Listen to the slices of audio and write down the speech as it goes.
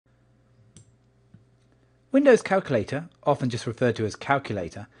Windows Calculator, often just referred to as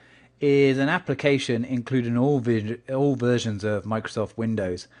Calculator, is an application included in all versions of Microsoft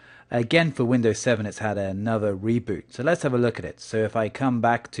Windows. Again, for Windows 7, it's had another reboot. So let's have a look at it. So if I come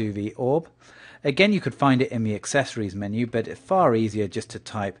back to the orb, again, you could find it in the accessories menu, but it's far easier just to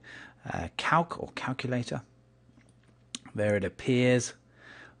type calc or calculator. There it appears,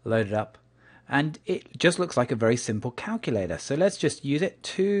 loaded up, and it just looks like a very simple calculator. So let's just use it.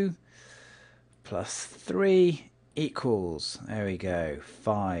 2 plus 3 equals, there we go,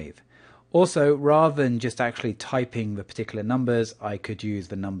 5. Also, rather than just actually typing the particular numbers, I could use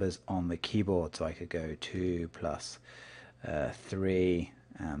the numbers on the keyboard. So I could go 2 plus 3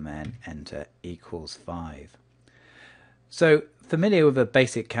 and then enter equals 5. So familiar with a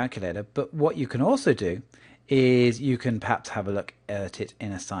basic calculator, but what you can also do is you can perhaps have a look at it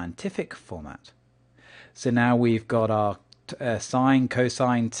in a scientific format. So now we've got our sine,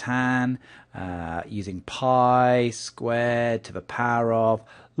 cosine, tan, using pi squared to the power of,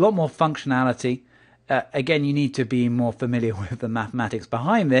 a lot more functionality. Again, you need to be more familiar with the mathematics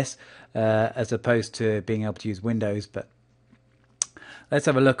behind this as opposed to being able to use Windows. But let's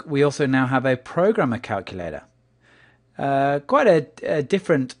have a look. We also now have a programmer calculator. Quite a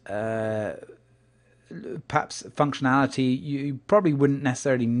different perhaps functionality. You probably wouldn't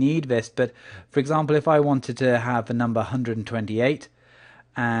necessarily need this, but for example, if I wanted to have the number 128,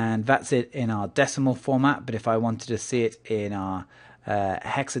 and that's it in our decimal format, but if I wanted to see it in our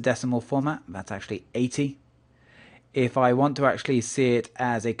hexadecimal format, that's actually 80. If I want to actually see it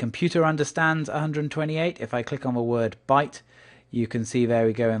as a computer understands 128, if I click on the word byte, you can see there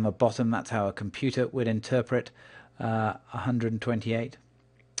we go in the bottom, that's how a computer would interpret 128.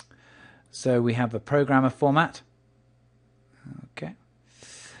 So we have the programmer format. Okay.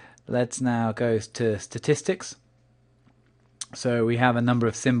 Let's now go to statistics. So we have a number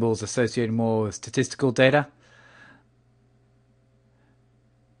of symbols associated more with statistical data.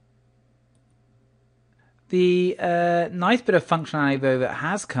 The nice bit of functionality though that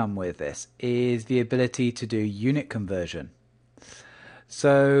has come with this is the ability to do unit conversion.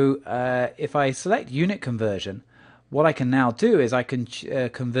 So if I select unit conversion, what I can now do is I can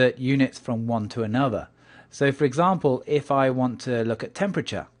convert units from one to another. So for example, if I want to look at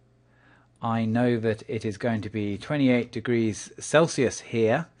temperature, I know that it is going to be 28 degrees Celsius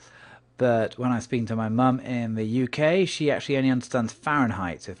here, but when I'm speaking to my mum in the UK, she actually only understands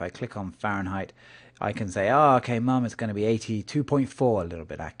Fahrenheit. So if I click on Fahrenheit, I can say, oh, okay, mum, it's going to be 82.4, a little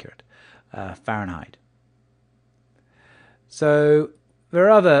bit accurate, Fahrenheit. So there are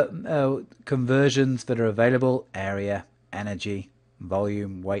other conversions that are available: area, energy,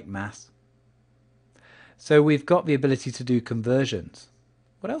 volume, weight, mass. So we've got the ability to do conversions.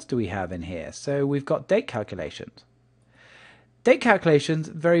 What else do we have in here? So we've got date calculations. Date calculations,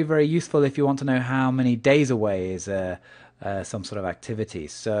 very, very useful if you want to know how many days away is some sort of activity.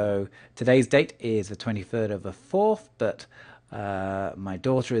 So today's date is the 23rd of the 4th, but my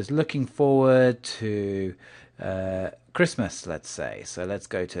daughter is looking forward to Christmas, let's say. So let's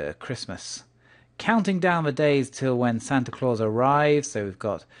go to Christmas. Counting down the days till when Santa Claus arrives. So we've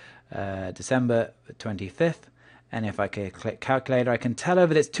got December 25th. And if I click calculator, I can tell her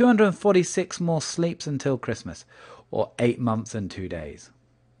that it's 246 more sleeps until Christmas, or 8 months and 2 days.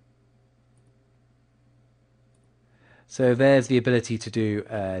 So there's the ability to do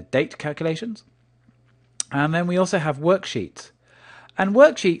date calculations. And then we also have worksheets. And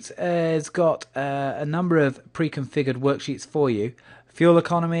worksheets has got a number of pre-configured worksheets for you. Fuel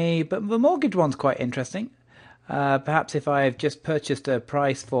economy, but the mortgage one's quite interesting. Perhaps if I've just purchased a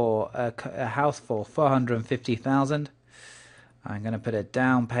price for a house for $450,000, I'm going to put a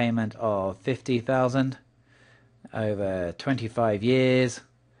down payment of $50,000 over 25 years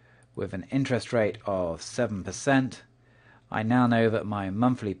with an interest rate of 7%. I now know that my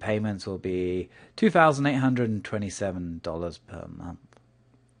monthly payments will be $2,827 per month.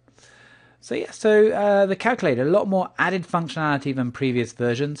 So yeah, so the calculator, a lot more added functionality than previous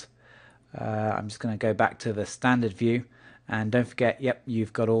versions. I'm just going to go back to the standard view, and don't forget, yep,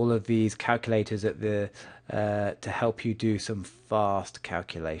 you've got all of these calculators at the to help you do some fast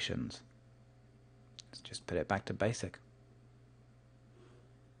calculations. Let's just put it back to basic.